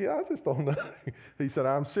 Jesse, I just don't know. He said,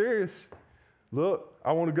 I'm serious. Look,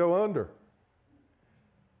 I want to go under.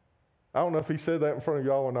 I don't know if he said that in front of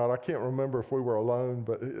y'all or not. I can't remember if we were alone,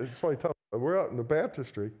 but it's what he told me. We're out in the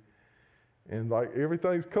baptistry, and like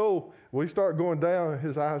everything's cool. We start going down, and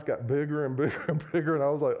his eyes got bigger and bigger and bigger, and I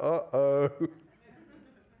was like, uh-oh.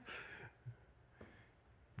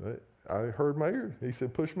 But I heard my ear. He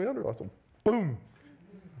said, push me under. I said, boom.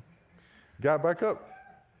 Got back up,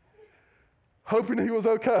 hoping he was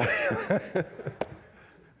okay.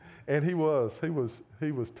 And he was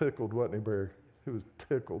tickled, wasn't he, Barry? He was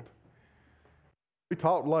tickled. We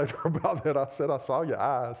talked later about that. I said, I saw your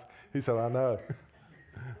eyes. He said, I know.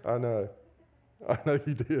 I know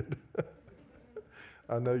you did.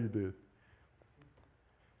 I know you did.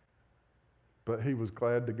 But he was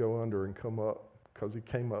glad to go under and come up because he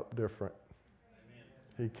came up different.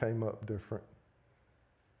 Amen. He came up different.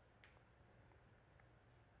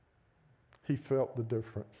 He felt the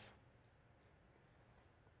difference.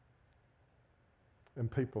 And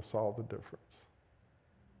people saw the difference.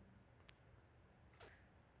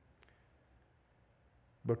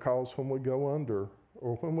 Because when we go under,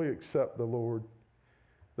 or when we accept the Lord,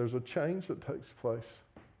 there's a change that takes place.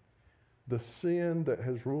 The sin that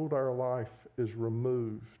has ruled our life is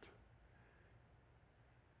removed.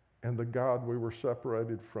 And the God we were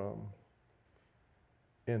separated from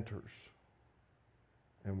enters.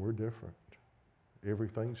 And we're different.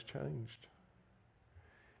 Everything's changed.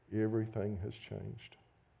 Everything has changed.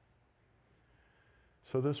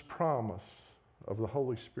 So this promise of the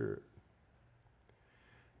Holy Spirit,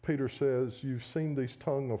 Peter says, you've seen these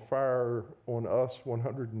tongues of fire on us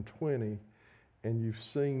 120, and you've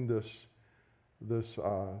seen this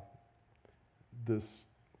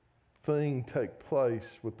thing take place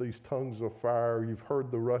with these tongues of fire. You've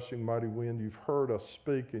heard the rushing mighty wind. You've heard us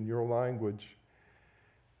speak in your language.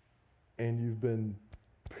 And you've been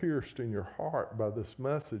pierced in your heart by this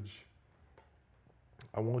message.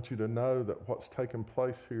 I want you to know that what's taken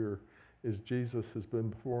place here is Jesus has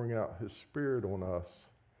been pouring out his Spirit on us.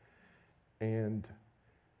 And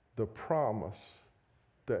the promise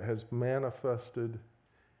that has manifested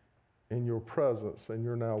in your presence and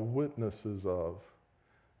you're now witnesses of,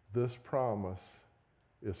 this promise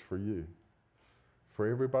is for you. For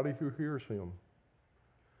everybody who hears him.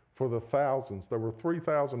 For the thousands. There were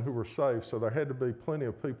 3,000 who were saved, so there had to be plenty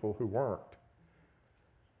of people who weren't.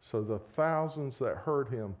 So the thousands that heard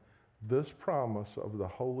him, this promise of the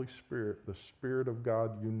Holy Spirit, the Spirit of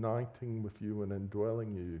God uniting with you and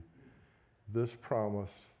indwelling you, this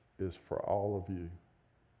promise is for all of you.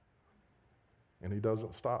 And he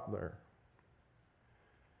doesn't stop there.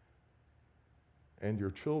 And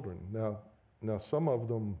your children. Now some of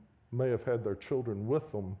them may have had their children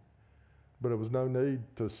with them, but it was no need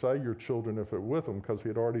to say your children if it with them, because he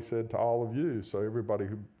had already said to all of you, so everybody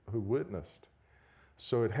who witnessed.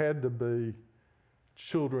 So it had to be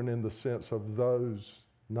children in the sense of those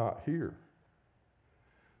not here.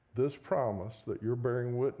 This promise that you're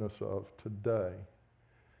bearing witness of today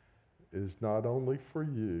is not only for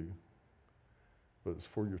you, but it's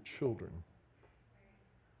for your children.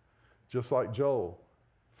 Just like Joel,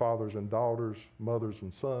 fathers and daughters, mothers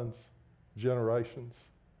and sons, generations.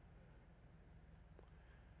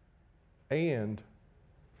 And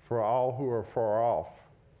for all who are far off.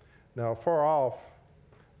 Now, far off,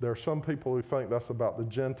 there are some people who think that's about the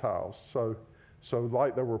Gentiles. So So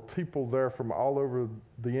like there were people there from all over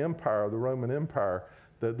the empire, the Roman Empire,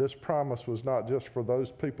 that this promise was not just for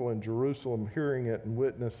those people in Jerusalem hearing it and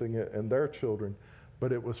witnessing it and their children,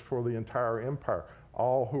 but it was for the entire empire,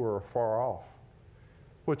 all who are far off,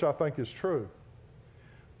 which I think is true.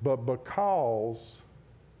 But because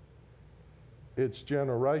it's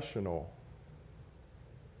generational,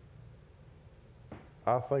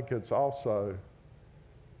 I think it's also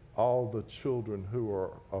all the children who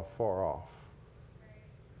are afar off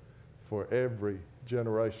for every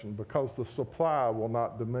generation, because the supply will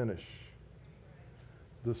not diminish.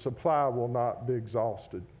 The supply will not be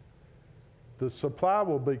exhausted. The supply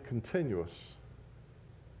will be continuous.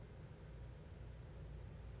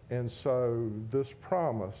 And so this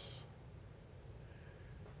promise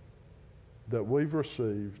that we've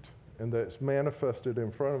received and that's manifested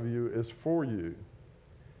in front of you is for you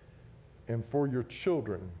and for your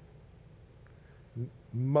children,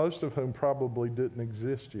 most of whom probably didn't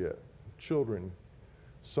exist yet. Children.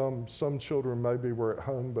 Some children maybe were at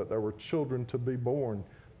home, but there were children to be born,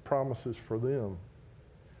 promises for them.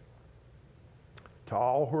 To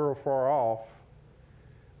all who are far off,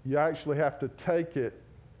 you actually have to take it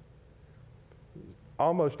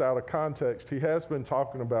almost out of context. He has been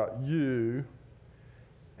talking about you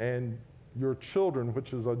and your children,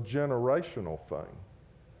 which is a generational thing.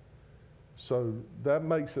 So that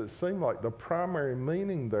makes it seem like the primary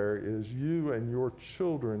meaning there is you and your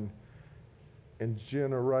children and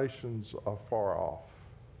generations afar off.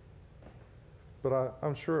 But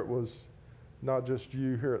I'm sure it was not just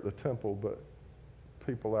you here at the temple, but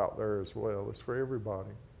people out there as well. It's for everybody.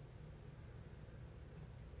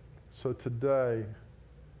 So today,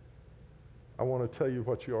 I want to tell you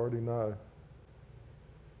what you already know.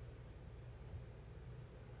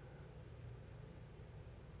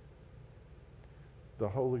 The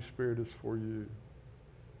Holy Spirit is for you.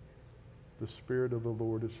 The Spirit of the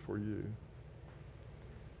Lord is for you.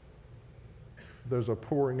 There's a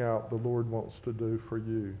pouring out the Lord wants to do for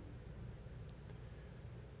you.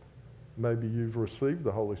 Maybe you've received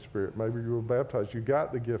the Holy Spirit. Maybe you were baptized. You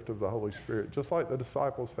got the gift of the Holy Spirit, just like the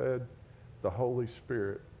disciples had the Holy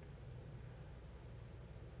Spirit.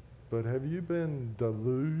 But have you been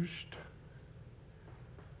deluged?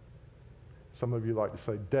 Some of you like to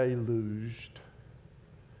say deluged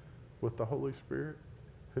with the Holy Spirit.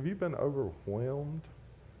 Have you been overwhelmed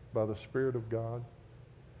by the Spirit of God?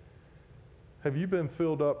 Have you been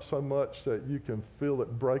filled up so much that you can feel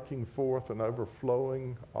it breaking forth and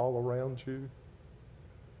overflowing all around you?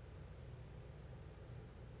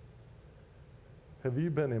 Have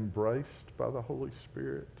you been embraced by the Holy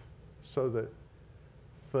Spirit so that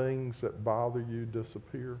things that bother you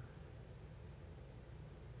disappear?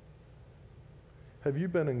 Have you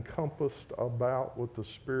been encompassed about with the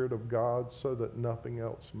Spirit of God so that nothing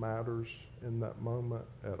else matters in that moment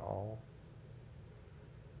at all?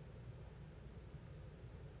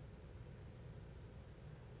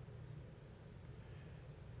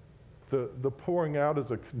 The pouring out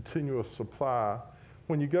is a continuous supply.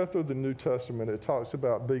 When you go through the New Testament, it talks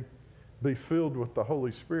about be filled with the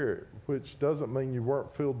Holy Spirit, which doesn't mean you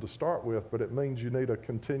weren't filled to start with, but it means you need a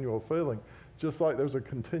continual filling. Just like there's a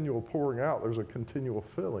continual pouring out, there's a continual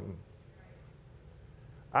filling.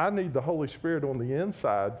 I need the Holy Spirit on the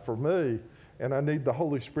inside for me, and I need the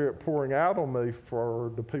Holy Spirit pouring out on me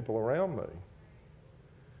for the people around me.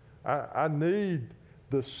 I need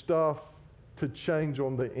the stuff to change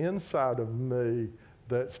on the inside of me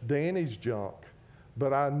that's Danny's junk,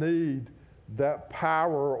 but I need that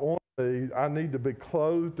power on me. I need to be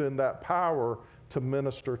clothed in that power to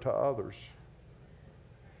minister to others.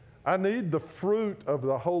 I need the fruit of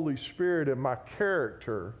the Holy Spirit in my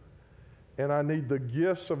character, and I need the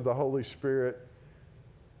gifts of the Holy Spirit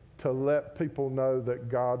to let people know that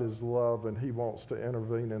God is love and He wants to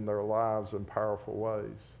intervene in their lives in powerful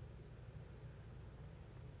ways.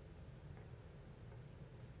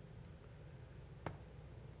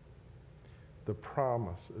 The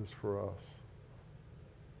promise is for us.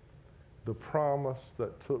 The promise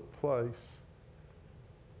that took place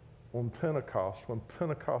on Pentecost, when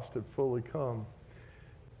Pentecost had fully come,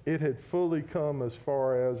 it had fully come as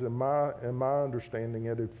far as, in my understanding,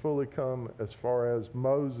 it had fully come as far as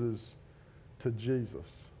Moses to Jesus.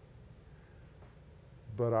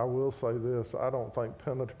 But I will say this, I don't think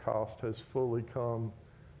Pentecost has fully come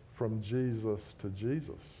from Jesus to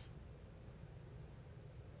Jesus.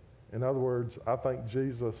 In other words, I think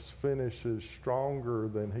Jesus finishes stronger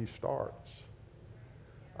than He starts.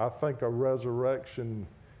 I think a resurrection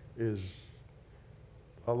is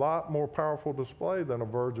a lot more powerful display than a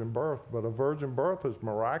virgin birth, but a virgin birth is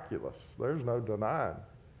miraculous. There's no denying.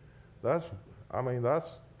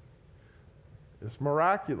 It's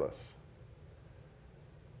miraculous.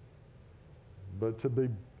 But to be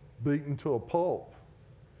beaten to a pulp,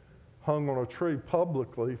 hung on a tree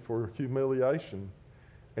publicly for humiliation,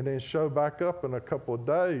 and then show back up in a couple of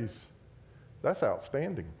days, that's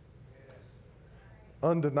outstanding.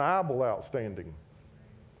 Undeniable outstanding.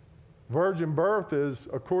 Virgin birth is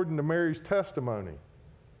according to Mary's testimony.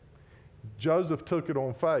 Joseph took it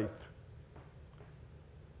on faith.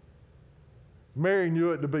 Mary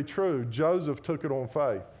knew it to be true. Joseph took it on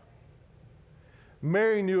faith.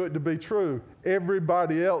 Mary knew it to be true.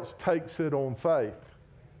 Everybody else takes it on faith.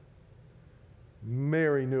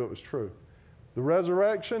 Mary knew it was true. The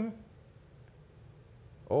resurrection,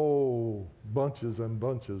 oh, bunches and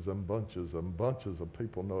bunches and bunches and bunches of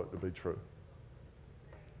people know it to be true.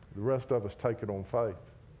 The rest of us take it on faith.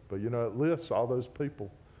 But you know, it lists all those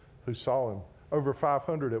people who saw him. Over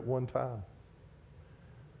 500 at one time.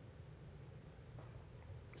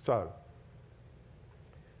 So,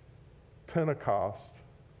 Pentecost,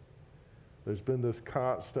 there's been this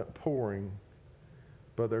constant pouring,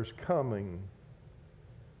 but there's coming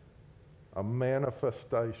a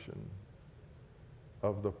manifestation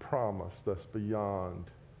of the promise that's beyond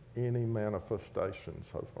any manifestation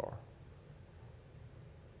so far.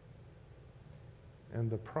 And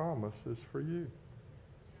the promise is for you.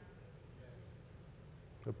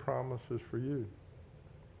 The promise is for you.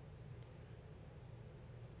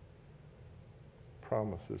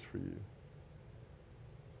 Promise is for you.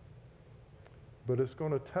 But it's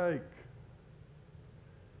going to take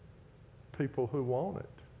people who want it,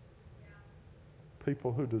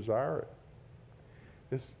 people who desire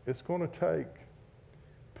it. It's going to take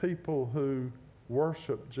people who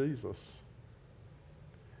worship Jesus,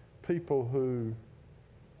 people who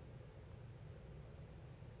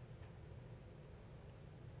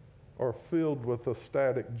are filled with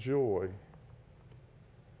ecstatic joy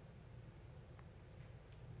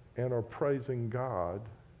and are praising God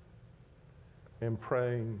and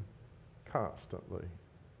praying constantly,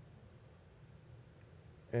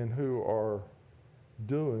 and who are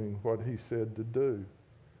doing what he said to do,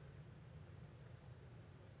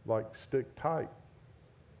 like stick tight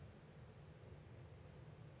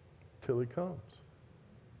till he comes.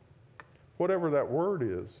 Whatever that word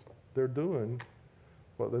is, they're doing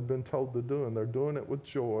what they've been told to do, and they're doing it with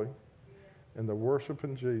joy, and they're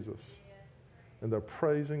worshiping Jesus, and they're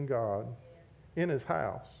praising God in his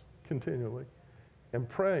house continually and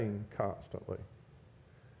praying constantly.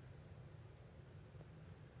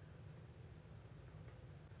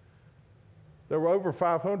 There were over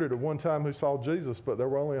 500 at one time who saw Jesus, but there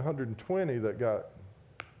were only 120 that got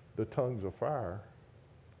the tongues of fire.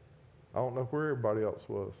 I don't know where everybody else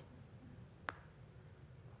was.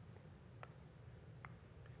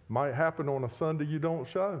 Might happen on a Sunday you don't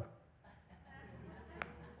show.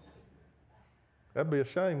 That'd be a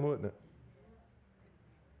shame, wouldn't it?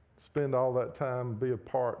 Spend all that time, be a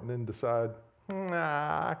part, and then decide,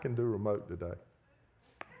 nah, I can do remote today.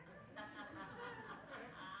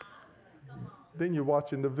 Then you're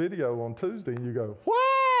watching the video on Tuesday and you go,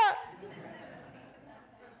 what?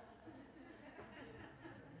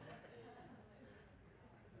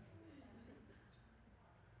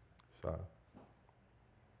 So,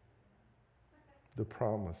 the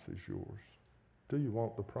promise is yours. Do you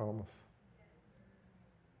want the promise?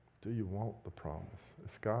 Do you want the promise?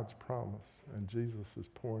 It's God's promise, and Jesus is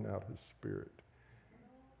pouring out his Spirit.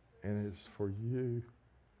 And it's for you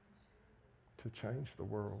to change the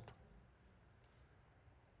world.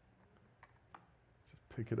 Just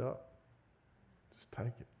pick it up. Just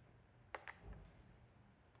take it.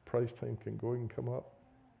 Praise team can go ahead and come up.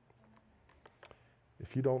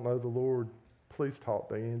 If you don't know the Lord, please talk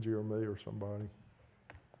to Angie or me or somebody.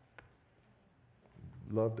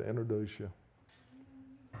 Love to introduce you.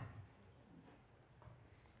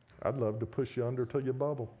 I'd love to push you under till you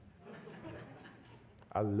bubble.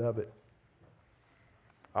 I love it.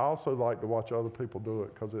 I also like to watch other people do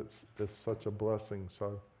it because it's such a blessing.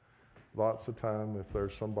 So lots of time, if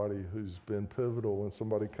there's somebody who's been pivotal and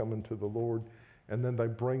somebody coming to the Lord, and then they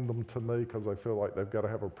bring them to me because they feel like they've got to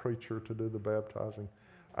have a preacher to do the baptizing,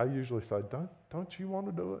 I usually say, don't you want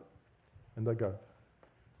to do it? And they go,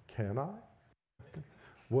 can I?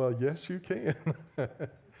 Well, yes, you can.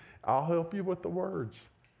 I'll help you with the words.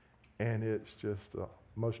 And it's just the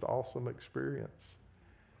most awesome experience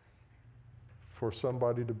for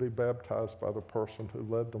somebody to be baptized by the person who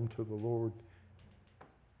led them to the Lord,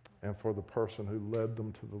 and for the person who led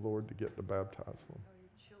them to the Lord to get to baptize them.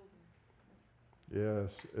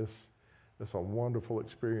 Yes, it's a wonderful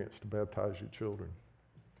experience to baptize your children.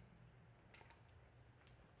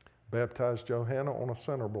 Baptized Johanna on a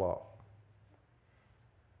center block.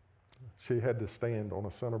 She had to stand on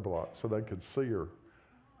a center block so they could see her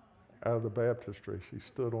out of the baptistry. She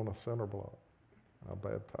stood on a center block. I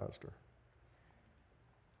baptized her.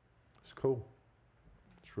 It's cool.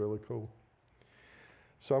 It's really cool.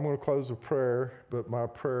 So I'm going to close with prayer, but my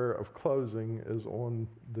prayer of closing is on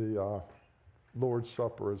the Lord's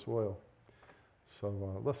Supper as well.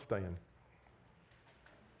 So let's stand.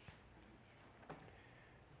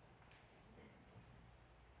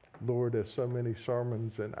 Lord, as so many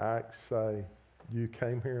sermons and Acts say, you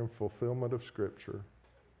came here in fulfillment of Scripture.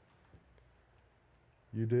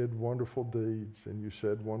 You did wonderful deeds and you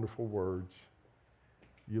said wonderful words.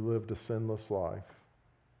 You lived a sinless life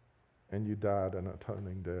and you died an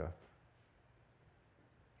atoning death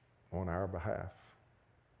on our behalf.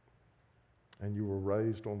 And you were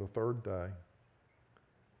raised on the third day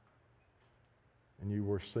and you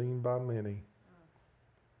were seen by many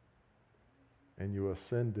and you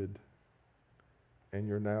ascended and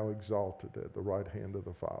you're now exalted at the right hand of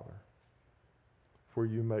the Father. For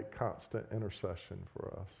you make constant intercession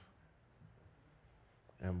for us.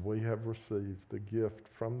 And we have received the gift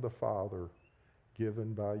from the Father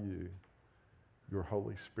given by you, your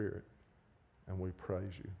Holy Spirit, and we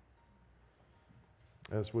praise you.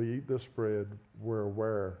 As we eat this bread, we're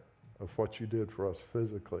aware of what you did for us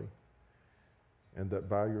physically, and that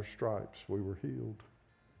by your stripes we were healed.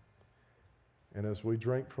 And as we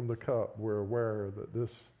drink from the cup, we're aware that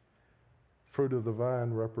this fruit of the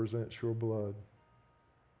vine represents your blood,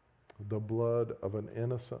 the blood of an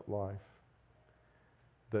innocent life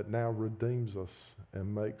that now redeems us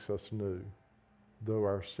and makes us new. Though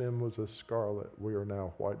our sin was as scarlet, we are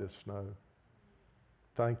now white as snow.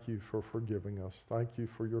 Thank you for forgiving us. Thank you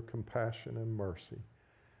for your compassion and mercy.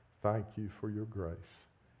 Thank you for your grace.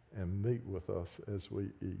 And meet with us as we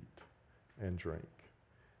eat and drink.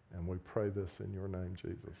 And we pray this in your name,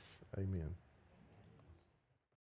 Jesus. Amen.